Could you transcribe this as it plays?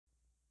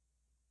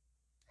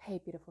Hey,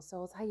 beautiful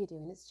souls, how you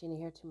doing? It's Gina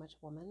here, Too Much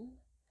Woman.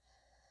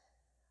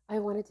 I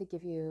wanted to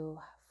give you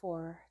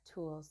 4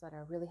 tools that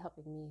are really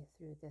helping me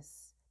through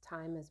this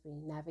time as we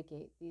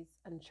navigate these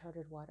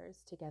uncharted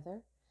waters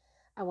together.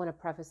 I want to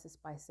preface this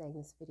by saying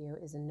this video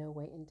is in no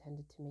way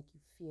intended to make you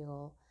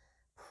feel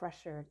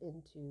pressured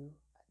into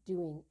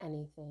doing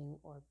anything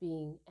or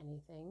being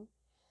anything.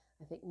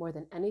 I think more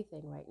than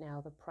anything right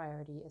now, the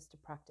priority is to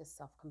practice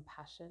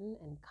self-compassion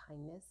and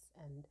kindness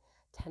and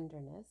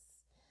tenderness.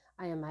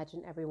 I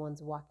imagine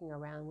everyone's walking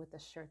around with a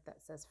shirt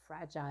that says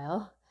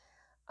fragile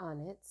on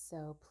it,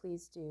 so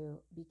please do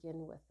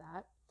begin with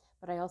that.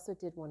 But I also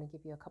did want to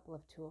give you a couple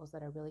of tools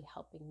that are really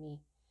helping me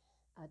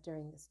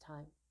during this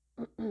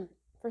time.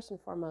 First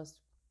and foremost,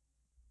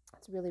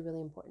 it's really,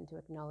 really important to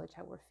acknowledge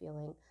how we're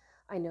feeling.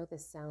 I know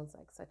this sounds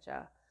like such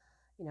a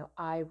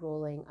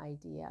eye-rolling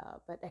idea,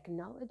 but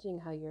acknowledging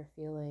how you're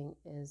feeling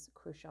is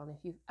crucial. And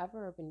if you've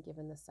ever been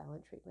given the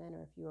silent treatment,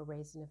 or if you were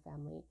raised in a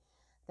family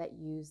that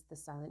used the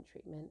silent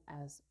treatment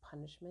as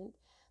punishment,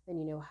 then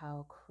you know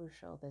how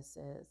crucial this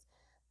is.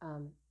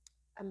 Um,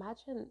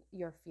 Imagine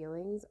your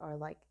feelings are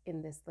like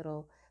in this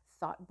little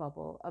thought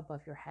bubble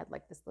above your head,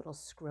 like this little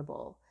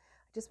scribble.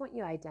 I just want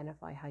you to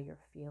identify how you're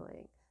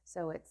feeling.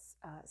 So it's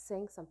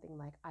saying something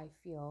like, I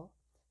feel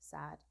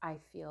sad, I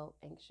feel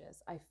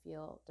anxious, I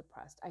feel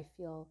depressed, I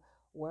feel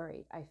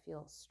worried, I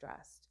feel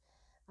stressed.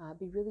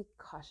 Be really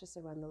cautious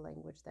around the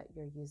language that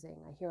you're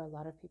using. I hear a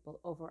lot of people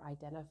over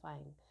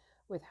identifying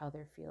with how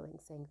they're feeling,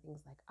 saying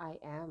things like, I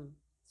am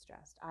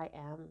stressed, I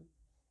am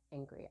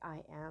angry,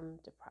 I am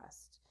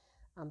depressed.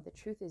 The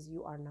truth is,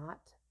 you are not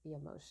the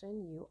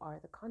emotion, you are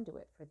the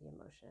conduit for the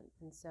emotion.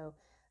 And so,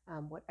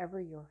 whatever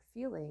you're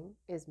feeling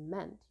is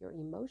meant, your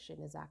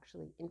emotion is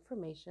actually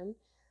information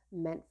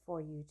meant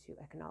for you to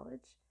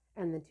acknowledge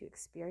and then to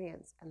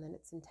experience, and then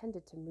it's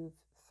intended to move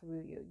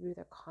through you. You're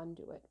the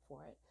conduit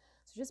for it.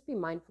 So just be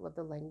mindful of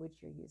the language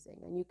you're using,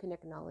 and you can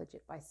acknowledge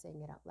it by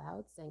saying it out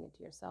loud, saying it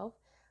to yourself,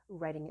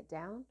 writing it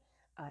down,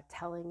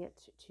 telling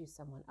it to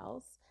someone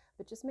else.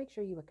 But just make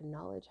sure you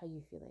acknowledge how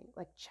you're feeling.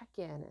 Like check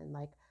in and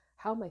like,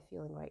 how am I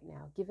feeling right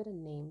now? Give it a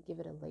name, give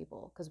it a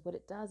label, because what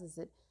it does is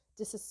it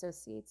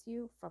disassociates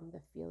you from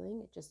the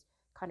feeling. It just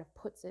kind of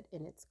puts it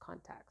in its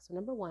context. So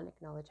number one,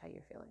 acknowledge how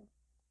you're feeling.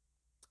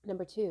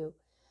 Number two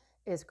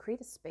is create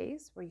a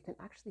space where you can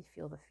actually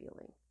feel the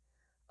feeling.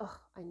 Oh,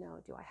 I know.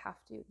 Do I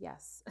have to?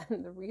 Yes.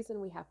 And the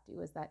reason we have to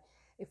is that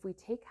if we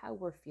take how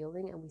we're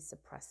feeling and we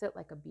suppress it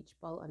like a beach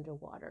ball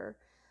underwater,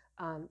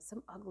 there are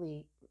some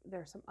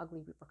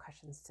ugly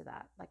repercussions to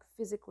that. Like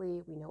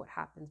physically, we know what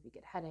happens. We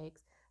get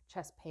headaches,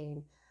 chest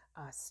pain,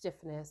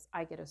 stiffness.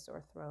 I get a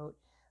sore throat.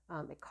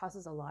 It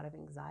causes a lot of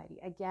anxiety.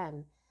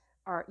 Again,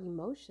 our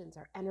emotions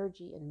are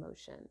energy in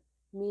motion,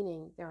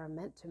 meaning they are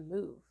meant to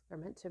move. They're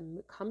meant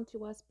to come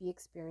to us, be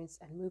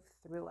experienced, and move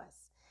through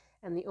us.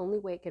 And the only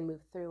way it can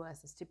move through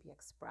us is to be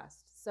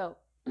expressed. So,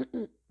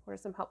 what are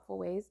some helpful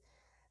ways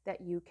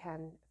that you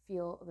can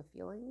feel the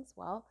feelings?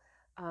 Well,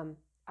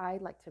 I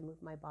like to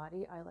move my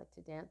body. I like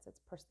to dance.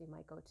 It's personally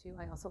my go-to.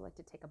 I also like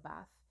to take a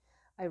bath.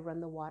 I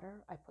run the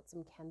water. I put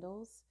some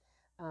candles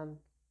on.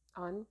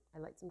 I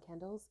light some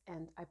candles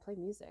and I play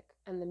music.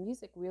 And the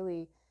music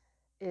really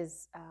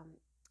is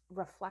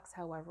reflects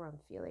however I'm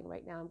feeling.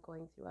 Right now I'm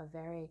going through a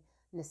very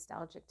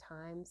nostalgic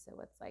time. So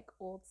it's like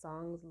old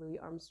songs, Louis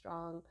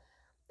Armstrong,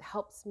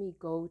 helps me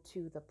go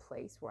to the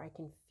place where I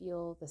can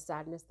feel the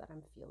sadness that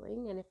I'm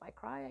feeling. And if I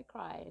cry, I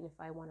cry. And if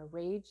I want to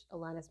rage,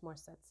 Alanis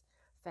Morissette's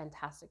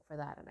fantastic for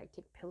that. And I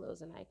take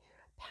pillows and I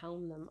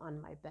pound them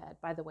on my bed.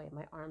 By the way,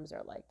 my arms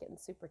are like in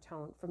super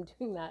tone from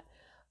doing that.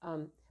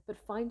 But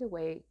find a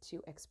way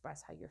to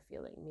express how you're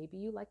feeling. Maybe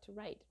you like to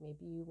write.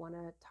 Maybe you want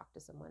to talk to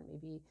someone.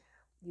 Maybe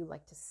you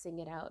like to sing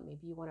it out.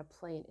 Maybe you want to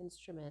play an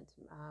instrument.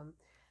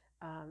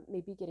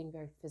 Maybe getting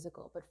very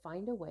physical, but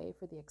find a way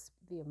for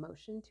the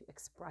emotion to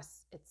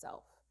express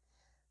itself.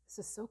 This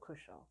is so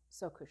crucial,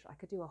 so crucial. I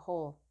could do a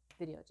whole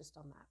video just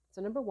on that.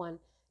 So number one,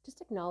 just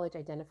acknowledge,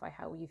 identify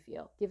how you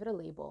feel. Give it a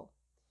label.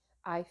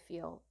 I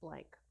feel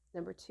blank.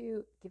 Number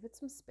two, give it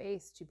some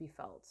space to be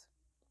felt.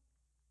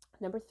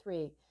 Number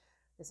three,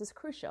 this is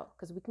crucial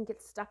because we can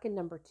get stuck in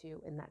number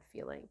two in that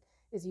feeling,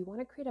 is you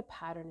want to create a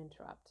pattern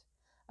interrupt.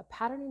 A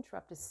pattern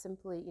interrupt is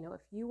simply,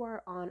 if you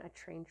are on a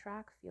train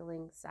track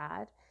feeling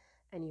sad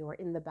and you are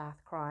in the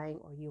bath crying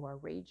or you are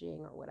raging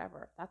or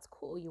whatever, that's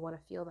cool. You want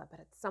to feel that. But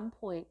at some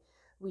point,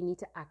 we need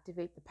to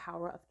activate the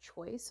power of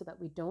choice so that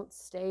we don't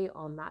stay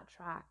on that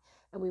track.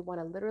 And we want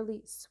to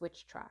literally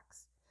switch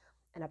tracks.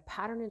 And a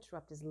pattern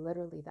interrupt is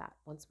literally that.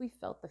 Once we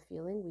felt the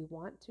feeling, we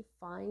want to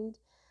find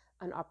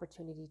an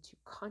opportunity to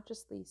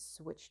consciously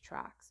switch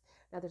tracks.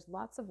 Now, there's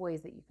lots of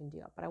ways that you can do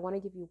it, but I want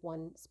to give you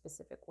one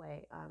specific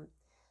way.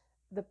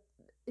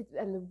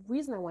 And the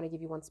reason I want to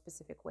give you one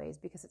specific way is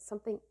because it's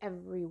something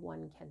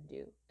everyone can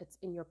do. It's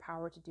in your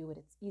power to do it.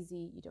 It's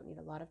easy. You don't need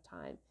a lot of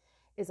time.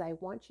 Is I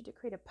want you to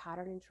create a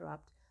pattern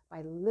interrupt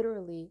by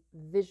literally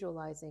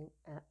visualizing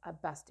a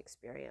best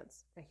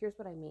experience. Now, here's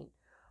what I mean.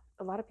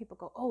 A lot of people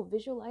go, oh,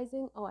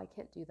 visualizing? Oh, I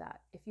can't do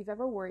that. If you've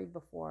ever worried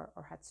before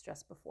or had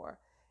stress before,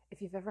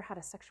 if you've ever had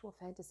a sexual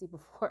fantasy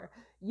before,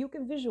 you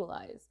can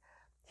visualize.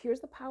 Here's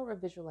the power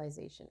of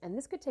visualization. And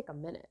this could take a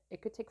minute,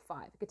 it could take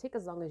 5, it could take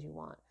as long as you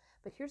want.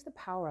 But here's the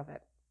power of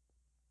it.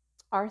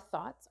 Our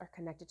thoughts are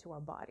connected to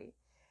our body,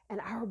 and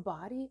our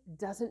body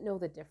doesn't know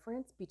the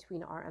difference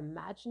between our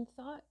imagined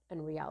thought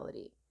and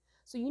reality.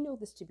 So you know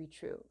this to be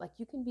true. Like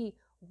you can be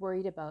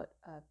worried about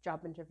a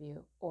job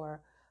interview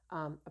or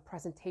a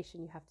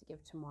presentation you have to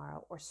give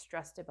tomorrow, or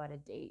stressed about a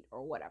date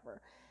or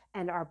whatever.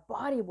 And our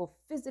body will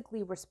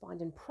physically respond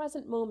in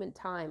present moment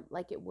time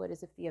like it would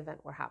as if the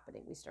event were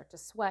happening. We start to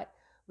sweat,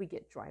 we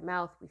get dry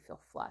mouth, we feel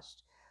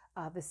flushed.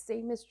 The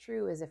same is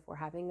true as if we're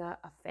having a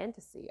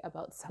fantasy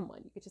about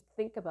someone. You could just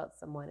think about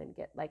someone and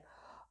get like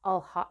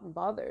all hot and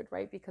bothered,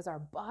 right? Because our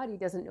body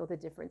doesn't know the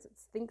difference. It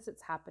thinks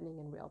it's happening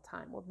in real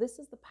time. Well, this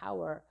is the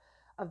power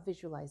of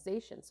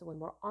visualization. So when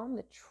we're on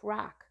the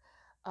track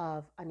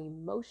of an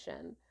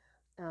emotion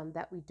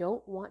that we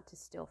don't want to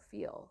still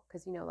feel,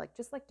 because, you know, like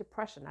just like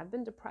depression, I've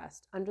been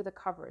depressed under the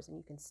covers and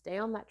you can stay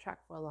on that track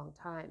for a long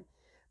time.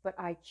 But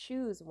I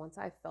choose, once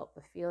I've felt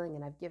the feeling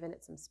and I've given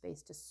it some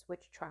space, to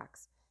switch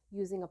tracks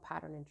using a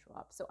pattern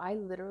interrupt. So I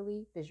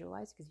literally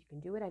visualize, because you can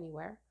do it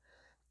anywhere.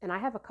 And I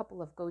have a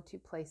couple of go-to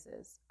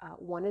places.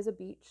 One is a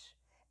beach,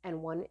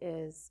 and one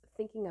is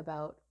thinking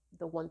about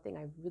the one thing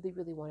I really,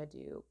 really want to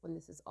do when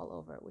this is all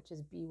over, which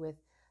is be with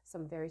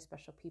some very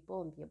special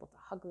people and be able to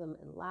hug them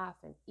and laugh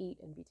and eat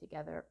and be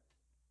together.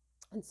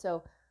 And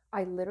so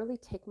I literally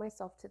take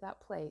myself to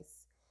that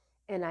place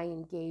and I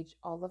engage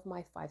all of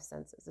my 5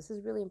 senses. This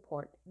is really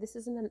important. This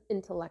isn't an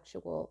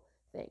intellectual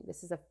thing.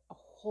 This is a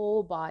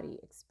whole body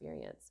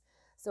experience.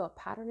 So a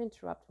pattern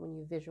interrupt when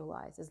you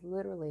visualize is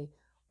literally,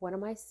 what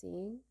am I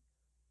seeing?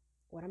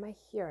 What am I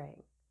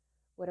hearing?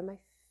 What am I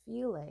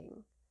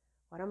feeling?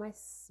 What am I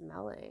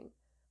smelling?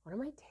 What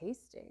am I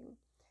tasting?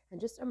 And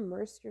just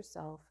immerse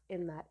yourself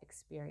in that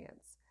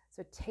experience.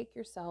 So take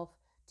yourself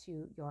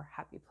to your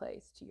happy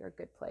place, to your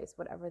good place,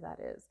 whatever that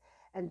is,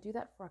 and do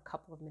that for a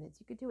couple of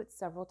minutes. You could do it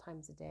several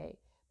times a day,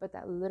 but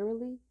that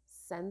literally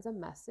sends a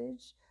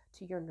message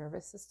to your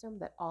nervous system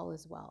that all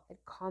is well. It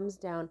calms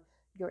down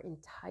your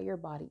entire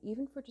body,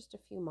 even for just a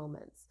few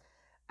moments.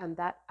 And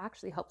that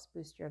actually helps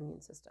boost your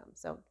immune system.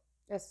 So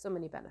there's so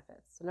many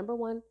benefits. So number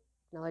 1,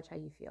 acknowledge how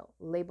you feel.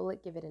 Label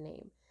it, give it a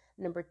name.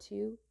 Number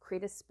 2,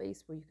 create a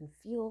space where you can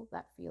feel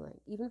that feeling,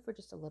 even for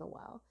just a little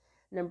while.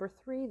 Number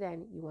 3,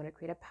 then you want to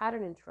create a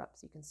pattern interrupt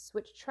so you can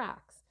switch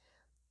tracks.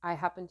 I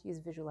happen to use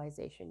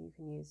visualization. You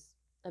can use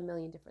a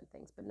million different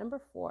things. But number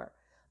 4,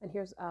 and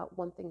here's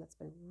one thing that's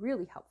been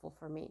really helpful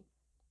for me.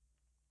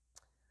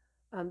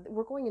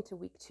 We're going into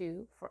week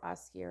 2 for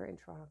us here in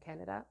Toronto,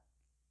 Canada.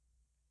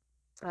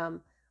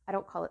 I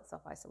don't call it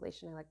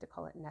self-isolation. I like to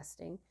call it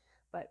nesting,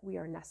 but we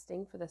are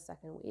nesting for the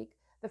second week.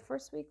 The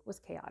first week was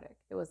chaotic.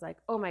 It was like,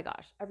 oh my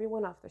gosh,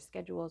 everyone off their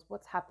schedules,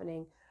 what's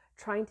happening,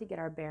 trying to get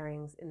our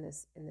bearings in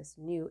this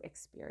new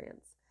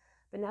experience.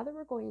 But now that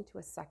we're going into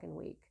a second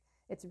week,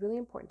 it's really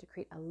important to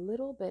create a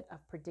little bit of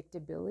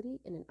predictability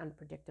in an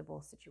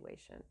unpredictable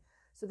situation.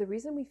 So the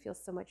reason we feel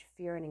so much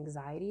fear and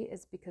anxiety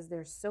is because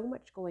there's so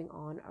much going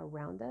on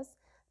around us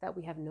that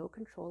we have no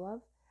control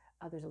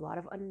of. There's a lot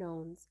of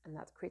unknowns, and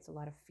that creates a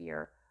lot of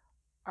fear.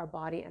 Our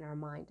body and our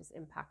mind is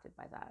impacted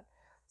by that.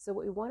 So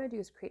what we want to do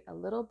is create a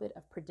little bit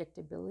of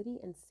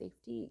predictability and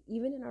safety,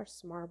 even in our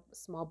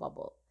small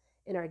bubble,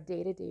 in our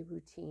day-to-day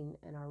routine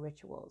and our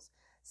rituals.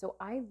 So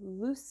I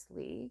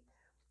loosely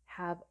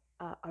have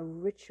a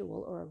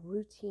ritual or a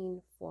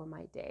routine for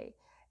my day.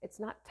 It's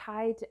not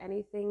tied to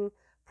anything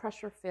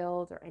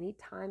pressure-filled or any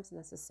times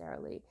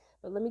necessarily,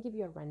 but let me give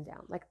you a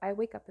rundown. Like I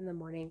wake up in the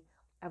morning,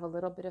 I have a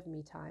little bit of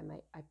me time.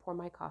 I pour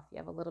my coffee. I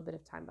have a little bit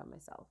of time by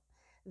myself.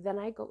 Then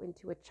I go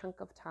into a chunk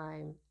of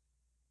time,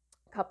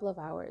 a couple of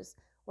hours,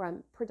 where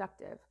I'm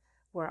productive,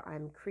 where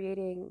I'm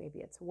creating, maybe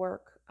it's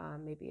work,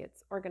 maybe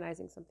it's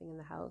organizing something in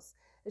the house.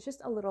 It's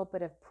just a little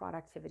bit of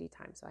productivity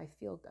time, so I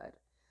feel good.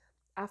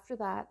 After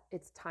that,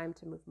 it's time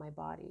to move my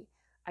body.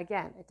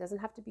 Again, it doesn't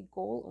have to be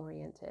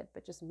goal-oriented,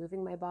 but just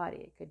moving my body.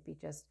 It could be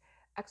just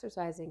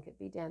exercising, it could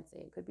be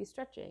dancing, it could be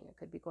stretching, it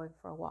could be going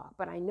for a walk.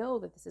 But I know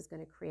that this is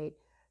going to create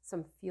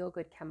some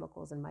feel-good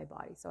chemicals in my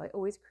body. So I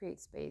always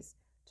create space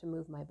to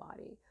move my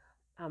body.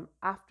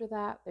 After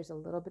that, there's a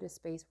little bit of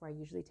space where I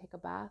usually take a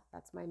bath.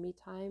 That's my me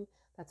time.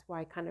 That's where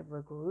I kind of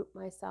regroup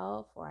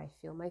myself, or I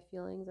feel my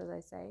feelings, as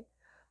I say.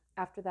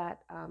 After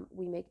that,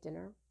 we make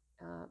dinner.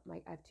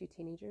 I have 2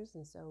 teenagers,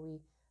 and so we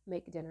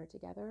make dinner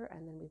together,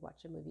 and then we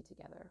watch a movie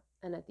together.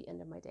 And at the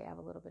end of my day, I have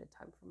a little bit of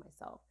time for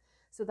myself.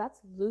 So that's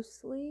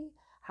loosely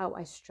how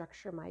I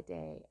structure my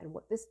day. And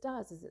what this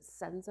does is it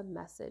sends a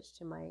message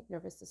to my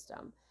nervous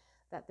system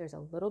that there's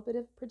a little bit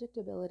of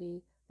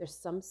predictability, there's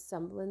some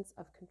semblance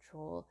of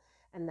control,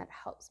 and that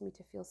helps me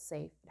to feel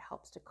safe. It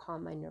helps to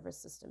calm my nervous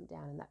system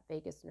down in that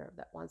vagus nerve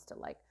that wants to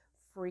like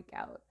freak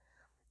out.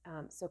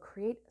 So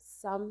create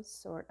some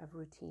sort of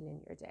routine in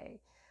your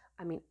day.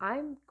 I mean,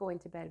 I'm going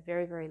to bed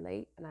very, very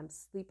late and I'm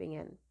sleeping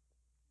in.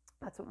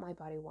 That's what my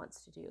body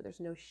wants to do.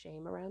 There's no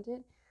shame around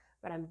it,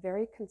 but I'm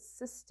very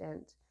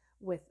consistent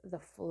with the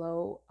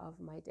flow of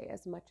my day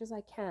as much as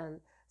I can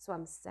So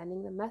I'm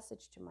sending the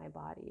message to my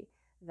body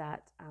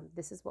that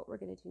this is what we're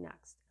going to do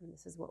next, and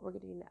this is what we're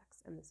going to do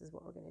next, and this is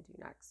what we're going to do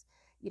next.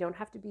 You don't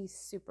have to be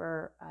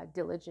super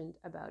diligent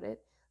about it,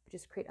 but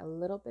just create a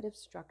little bit of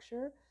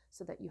structure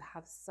so that you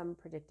have some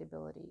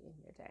predictability in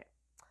your day.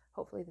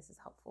 Hopefully this is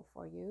helpful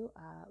for you.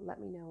 Let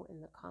me know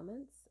in the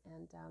comments,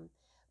 and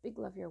big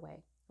love your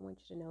way. I want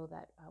you to know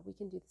that we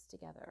can do this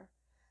together,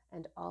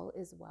 and all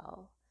is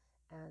well.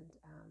 And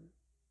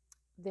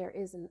there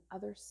is an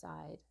other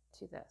side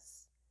to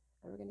this,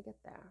 and we're going to get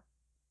there.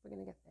 We're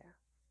going to get there.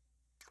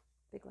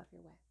 Big love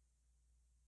your way.